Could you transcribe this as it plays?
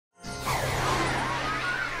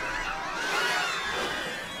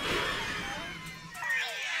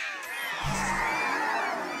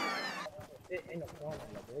the corner,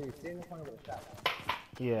 like, really, stay in the corner with a shot.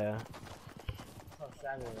 Yeah. That's how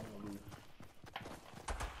savage I'm gonna be.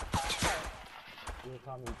 You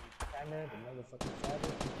call me Panda, the motherfucking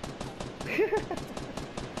savage?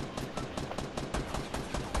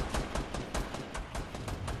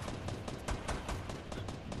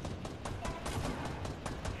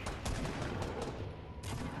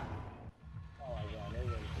 Oh my god, they're really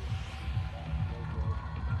good.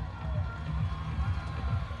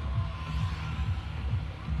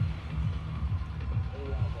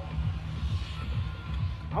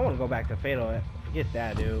 I want to go back to Fatal. Forget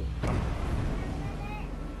that, dude.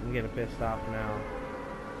 I'm getting pissed off now.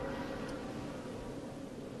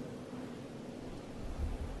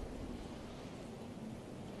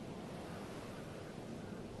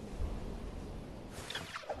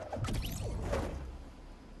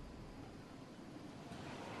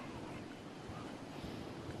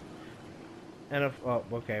 And oh,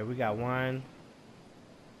 okay, we got one.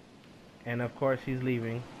 And of course he's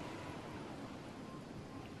leaving.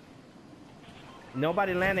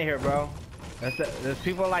 Nobody landed here, bro. There's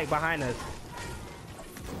people like behind us.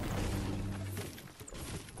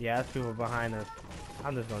 Yeah, there's people behind us.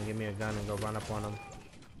 I'm just gonna give me a gun and go run up on them.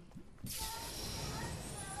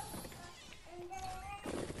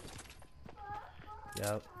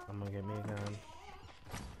 Yep, I'm gonna get me a gun.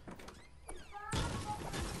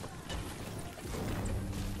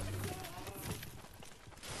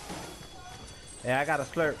 Yeah, I got a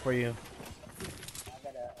slurp for you.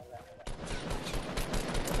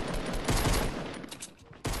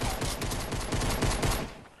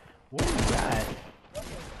 What is that?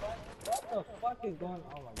 What the fuck is going on?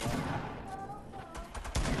 Oh my god.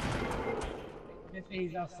 This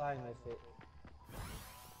he's outside and that's it.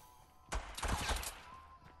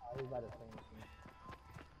 Oh, he's about to finish me.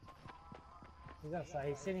 He's outside,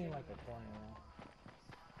 he's sitting in like a corner now.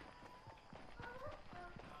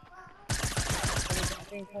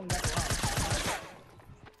 I think come back around.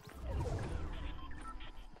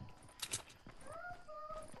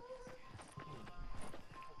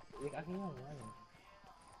 I can hear him running.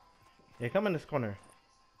 Yeah, come in this corner.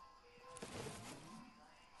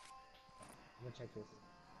 I'm gonna check this.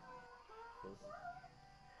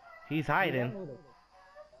 He's hiding.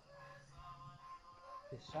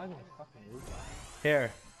 His shotgun is fucking weak.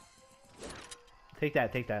 Here. Take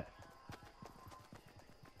that, take that.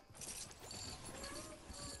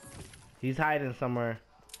 He's hiding somewhere.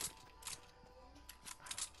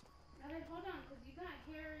 Hold on, cause you got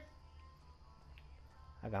hairs.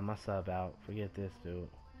 I got my sub out. Forget this, dude.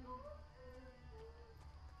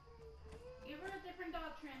 Give her a different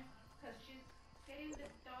dog trim, cause she's getting the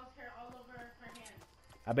dog's hair all over her hands.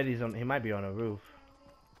 I bet he's on. He might be on the roof.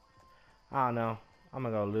 I don't know. I'm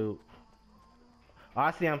gonna go loot. Oh,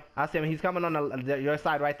 I see him. I see him. He's coming on your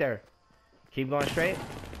side right there. Keep going straight.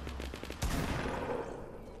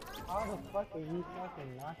 How the fuck are you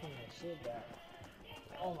fucking knocking that shit back?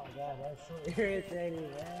 Oh my god, that's so irritating,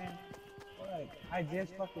 man. Like, I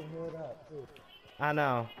just fucking healed up, too. I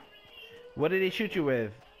know. What did he shoot you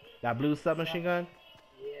with? That blue submachine gun?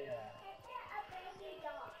 Yeah.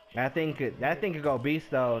 That thing could go beast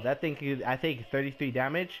though. That thing could, I think 33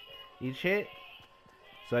 damage each hit.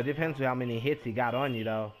 So it depends on how many hits he got on you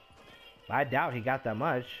though. But I doubt he got that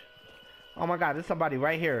much. Oh my god, there's somebody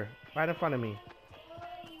right here. Right in front of me.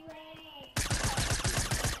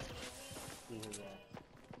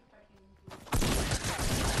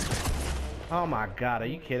 Oh my god, are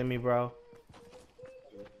you kidding me, bro?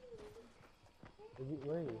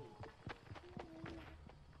 Where are you?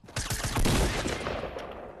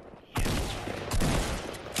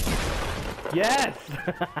 Yes!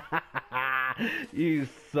 You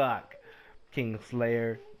suck, King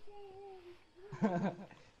Slayer.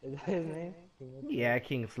 Is that his name? Yeah,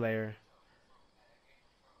 King Slayer.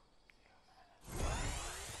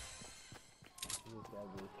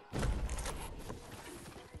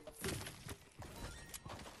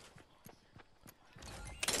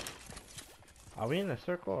 Are we in a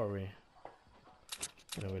circle or are we?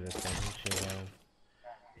 No, we're just taking shit down.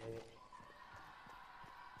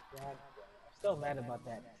 Yeah, I'm still mad about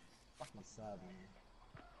that fucking sub, man.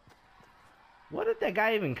 Where did that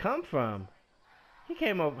guy even come from? He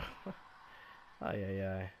came over. Oh yeah,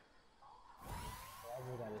 yeah.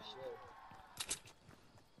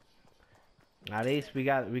 At least we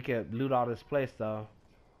could loot all this place though.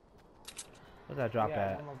 What's that drop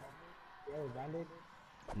at?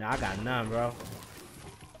 Nah, I got none, bro.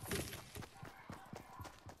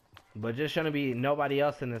 But just shouldn't be nobody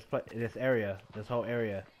else in this area, this whole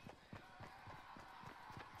area.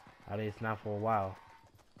 At least not for a while.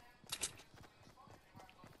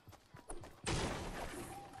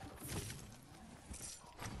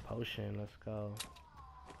 potion. Let's go.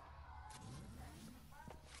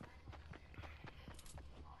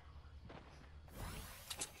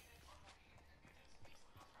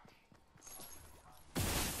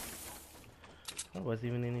 There wasn't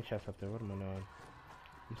even any chests up there. What am I doing?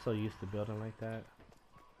 I'm so used to building like that.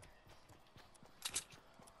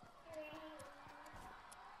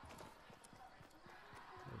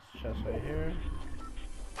 This chest right here.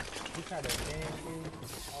 You tried to bend you?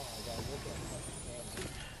 Oh my god, look at fucking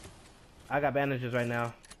bandage. I got bandages right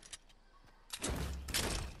now.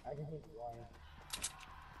 I can hit one.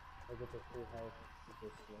 Look at the full health. With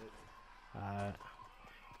this slate.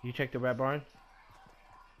 You check the red barn?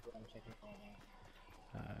 Yeah, I'm checking all that.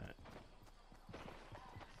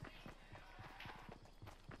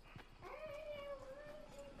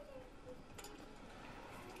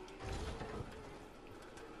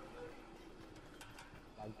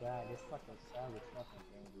 My god, this fucking sound is fucking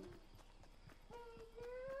crazy.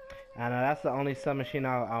 I know that's the only submachine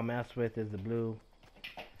I'll mess with is the blue.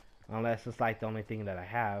 Unless it's like the only thing that I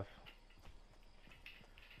have.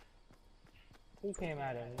 He came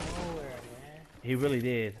out of nowhere, man. He really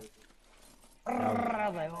did. I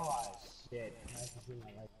was like, oh shit. Nice to see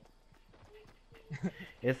my life.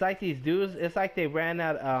 It's like these dudes, it's like they ran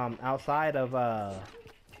out outside of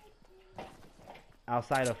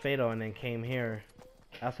Fatal and then came here.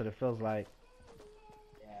 That's what it feels like.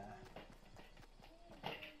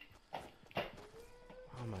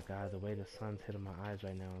 Oh my god, the way the sun's hitting my eyes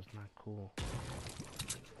right now is not cool.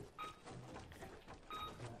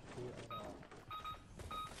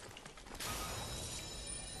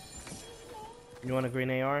 You want a green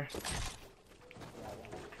AR? It's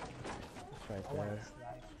right there.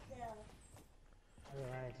 I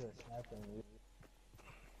ran into a sniper and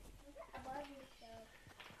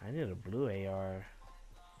I need a blue AR.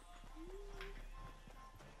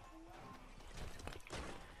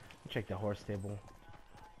 Check the horse stable.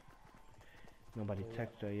 Nobody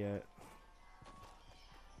texted her yet.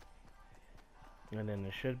 And then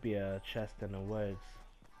there should be a chest in the woods.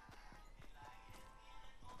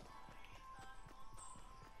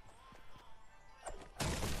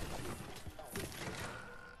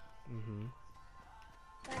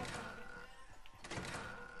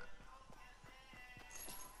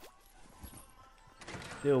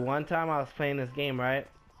 Dude, one time I was playing this game, right?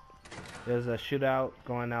 There's a shootout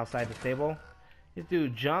going outside the stable. This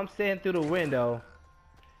dude jumps in through the window,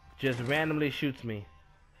 just randomly shoots me.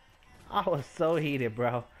 I was so heated,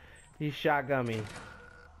 bro. He shotgun me.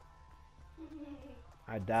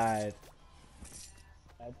 I died.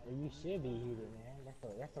 You should be heated, man.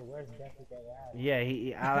 That's the worst death you ever had.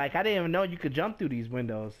 Yeah, I didn't even know you could jump through these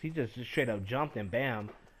windows. He just straight up jumped and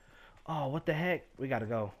bam. Oh, what the heck? We gotta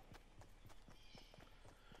go.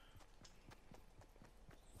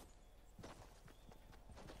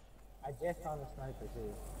 I just found a sniper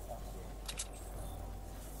too. Oh, shit.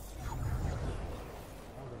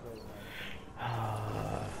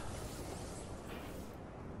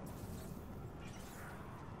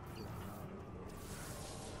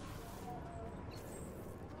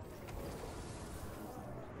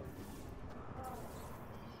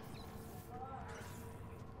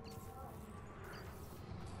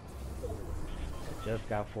 Just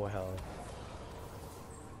got 4 health.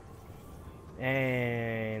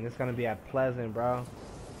 And it's gonna be at Pleasant, bro.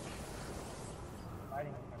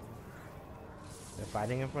 Fighting in front of me. They're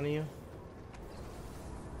fighting in front of you?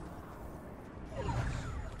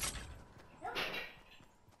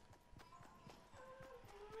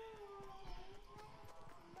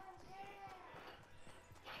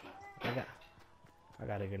 I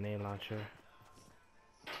got a grenade launcher.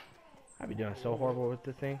 I be doing so horrible with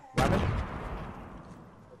this thing. Robin? They're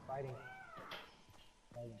fighting.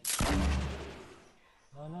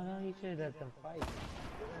 No, you should let them fight.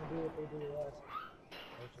 They're gonna do what they do to us.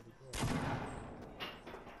 They should be good.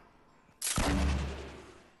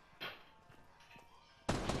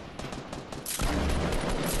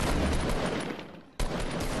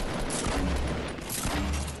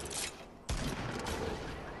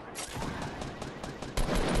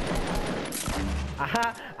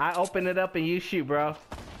 I open it up and you shoot, bro.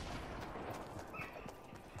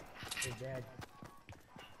 They're dead.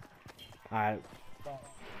 Alright.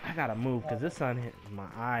 I gotta move because this sun hit my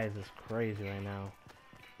eyes is crazy right now.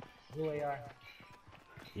 Blue AR.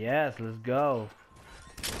 Yes, let's go.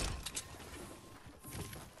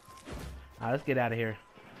 Alright, let's get out of here.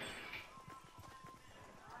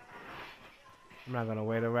 I'm not gonna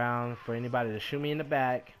wait around for anybody to shoot me in the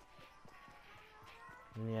back.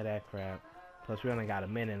 Any of that crap. Plus, we only got a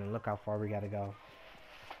minute, and look how far we gotta go.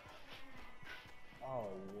 Oh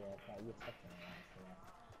yeah, you're fucking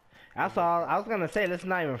That's all. I was gonna say, let's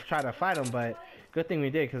not even try to fight him, but good thing we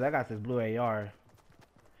did, because I got this blue AR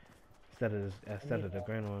instead of the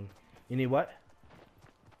green one. You need what?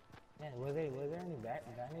 Yeah, was there any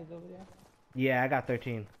bandits over there? Yeah, I got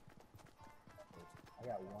 13. I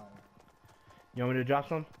got one. You want me to drop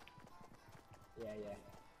some? Yeah.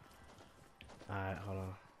 Alright, hold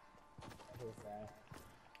on. Okay, fast.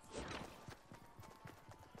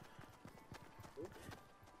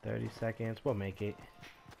 30 seconds. We'll make it.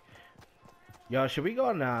 Yo, should we go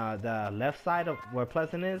on the left side of where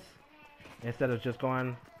Pleasant is? Instead of just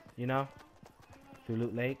going, you know, through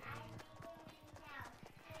Loot Lake?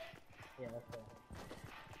 Yeah, let's go.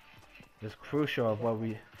 It's crucial of what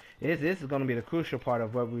we... This is going to be the crucial part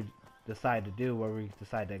of what we decide to do, where we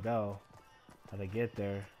decide to go. How to get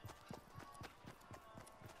there.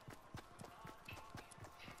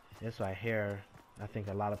 This right here, I think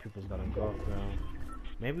a lot of people's going to go through.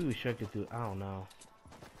 Maybe we should get through... I don't know.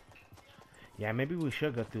 Yeah, maybe we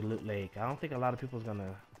should go through Loot Lake. I don't think a lot of people's going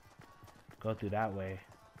to go through that way.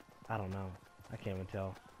 I don't know. I can't even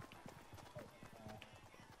tell.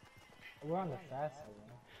 We're on the fast side,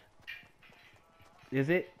 man. Is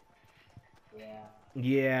it? Yeah.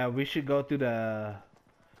 Yeah, we should go through the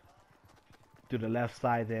left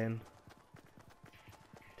side then,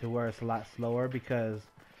 to where it's a lot slower, because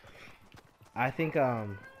I think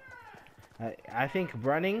I think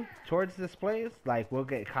running towards this place, like, we'll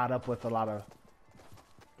get caught up with a lot of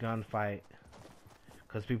gunfight,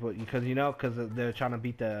 because they're trying to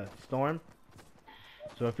beat the storm.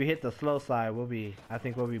 So if we hit the slow side, I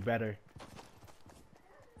think we'll be better.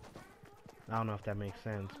 I don't know if that makes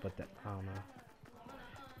sense, but I don't know.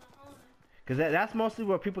 Because that's mostly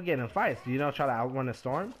where people get in fights, try to outrun the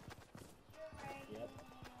storm. Yep.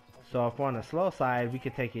 So if we're on the slow side, we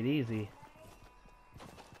could take it easy.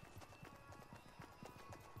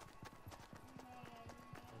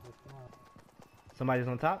 Somebody's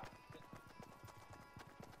on top?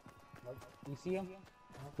 Nope. You see him?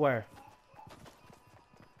 Where?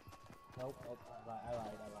 Nope. I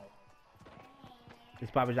lied.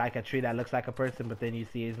 It's probably like a tree that looks like a person, but then you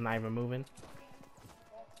see he's not even moving.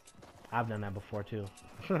 I've done that before too.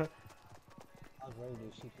 I was ready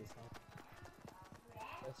to shoot this thing.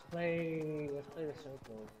 Let's play the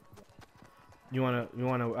circle. You wanna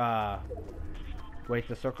wait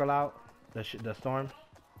the circle out, the storm.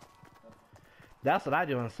 That's what I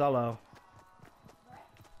do in solo.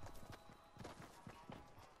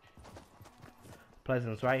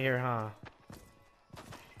 Pleasant's right here, huh?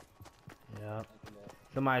 Yep.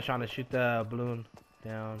 Somebody's trying to shoot the balloon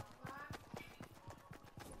down.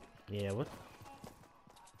 Yeah, what?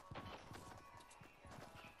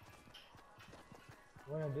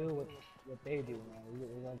 We're gonna do what they do,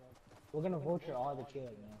 man. We're gonna vulture all the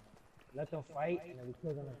kills, man. Let them fight, and then we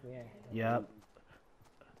kill them at the end. Yep.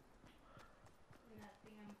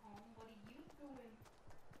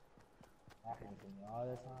 That happens to me all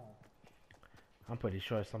the time. I'm pretty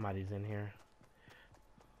sure somebody's in here.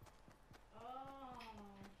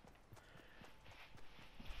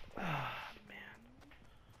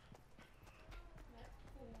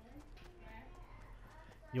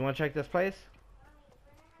 You want to check this place?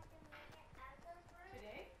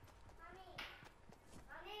 Today?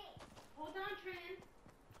 Hold on, Trin.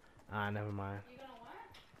 Ah, never mind. You gonna what?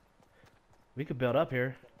 We could build up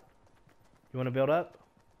here. You want to build up?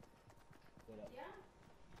 Yeah.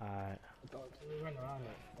 Alright. We run around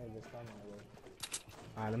it. Or just run away.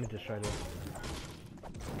 Alright, let me destroy this.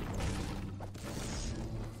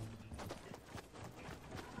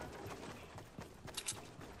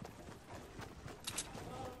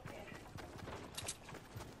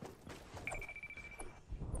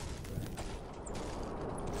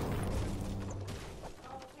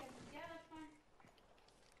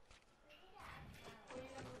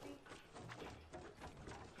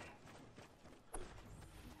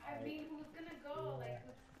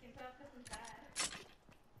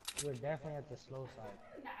 We're definitely at the slow side.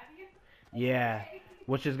 Yeah,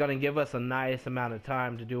 which is going to give us a nice amount of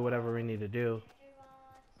time to do whatever we need to do.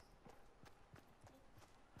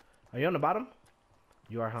 Are you on the bottom?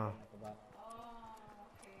 You are, huh?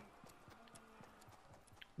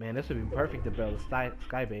 Man, this would be perfect to build a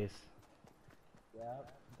sky base. Yeah,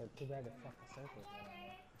 but too bad the fucking circle's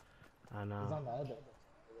not on there. I know. It's on the other.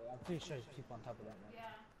 I'm pretty sure there's people on top of that, man.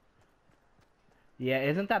 Yeah,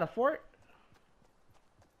 isn't that a fort?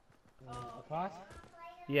 Across?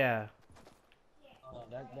 Yeah. Oh,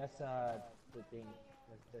 that's the thing.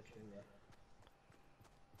 That's true, yeah.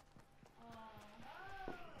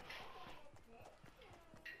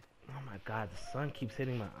 Oh my god, the sun keeps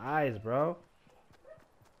hitting my eyes, bro.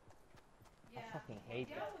 I fucking hate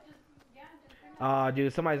that. Oh,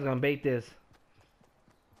 dude, somebody's gonna bait this.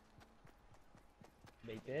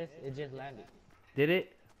 Bait this? It just landed. Did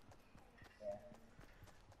it? Yeah.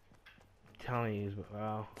 I'm telling you,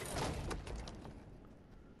 bro.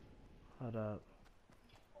 Hold up.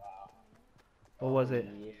 Wow. What was it?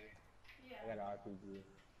 Yeah. Yeah. I got an RPG.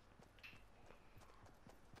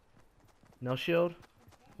 No shield?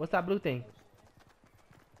 What's that blue thing?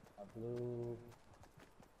 A blue.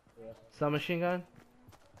 Yeah. Submachine gun?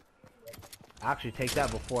 I'll actually take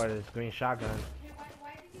that before this green shotgun. Hey,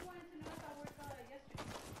 why did you want to know if I worked yesterday?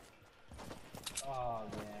 Oh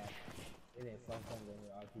man. It ain't so fun with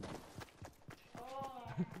your RPG. Oh.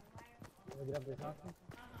 You wanna get up this mountain?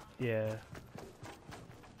 Yeah.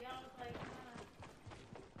 Yeah, I was like,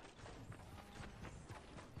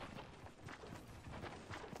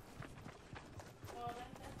 oh,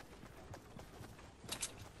 that's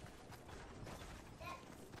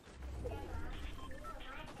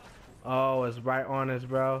Oh, it's right on us,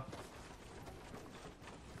 bro.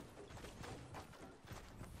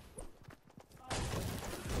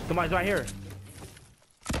 Somebody's right here.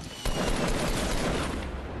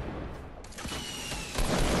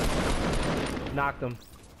 Knocked him.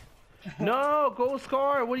 No, go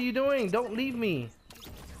Scar. What are you doing? Don't leave me.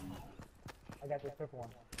 I got this purple one.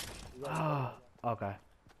 Ah, okay.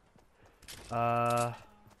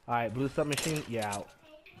 Alright, blue submachine. Yeah, out.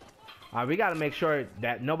 Alright, we gotta make sure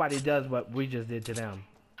that nobody does what we just did to them.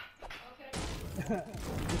 okay.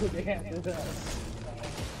 They can't do that.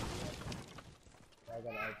 I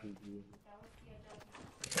got an RPG.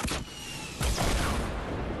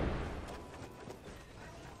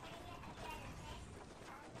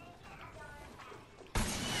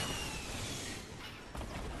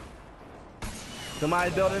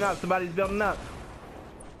 Somebody's building up. Somebody's building up.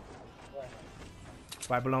 Where?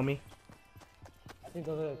 Right below me. I think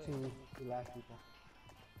those are the two last people.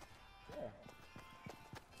 Yeah.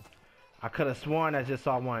 I could have sworn I just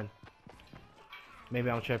saw one. Maybe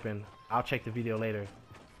I'm tripping. I'll check the video later.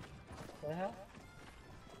 What the hell?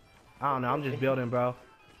 I don't know. I'm just building, bro.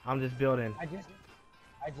 I'm just building. I just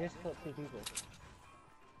killed 2 people.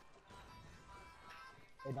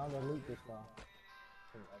 They don't loot this far.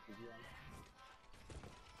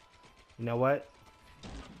 You know what?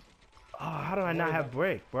 Oh, how do I not have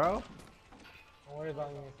brick, bro? Don't worry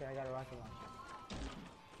about me, mister. I got a rocket launcher.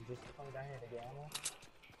 You just come down here to get ammo.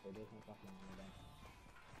 So there's no fucking ammo down.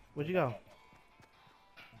 Where'd you go?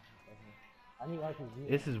 I need RPG.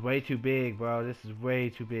 This is way too big, bro. This is way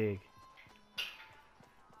too big.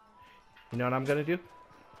 You know what I'm gonna do?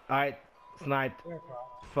 Alright, sniped Where, bro?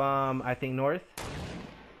 from, I think, north. Yeah.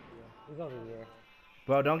 He's over here.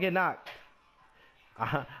 Bro, don't get knocked.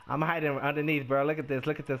 I'm hiding underneath, bro. Look at this.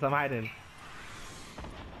 Look at this. I'm hiding.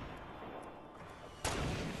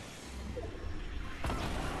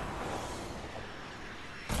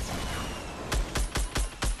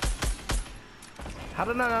 How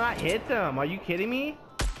did I not hit them? Are you kidding me?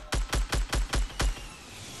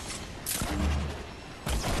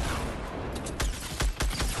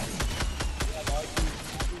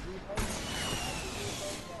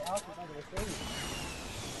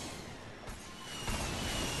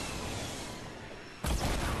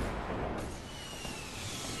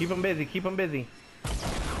 Keep them busy. Keep them busy.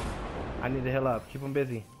 I need to heal up. Keep them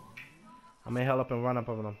busy. I'm gonna heal up and run up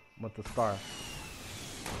on them with the scar.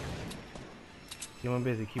 Keep them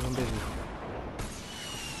busy. Keep them busy.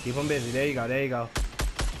 Keep them busy. There you go. There you go.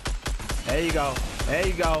 There you go. There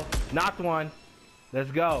you go. Knocked one. Let's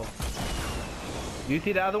go. You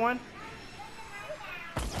see the other one?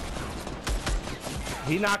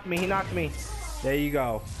 He knocked me. He knocked me. There you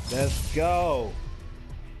go. Let's go.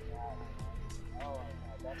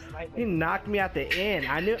 He knocked me at the end.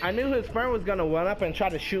 I knew his friend was gonna run up and try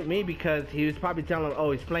to shoot me because he was probably telling him,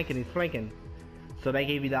 oh, he's flanking, he's flanking. So they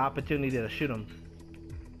gave you the opportunity to shoot him.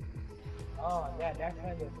 Oh, that's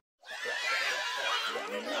kind of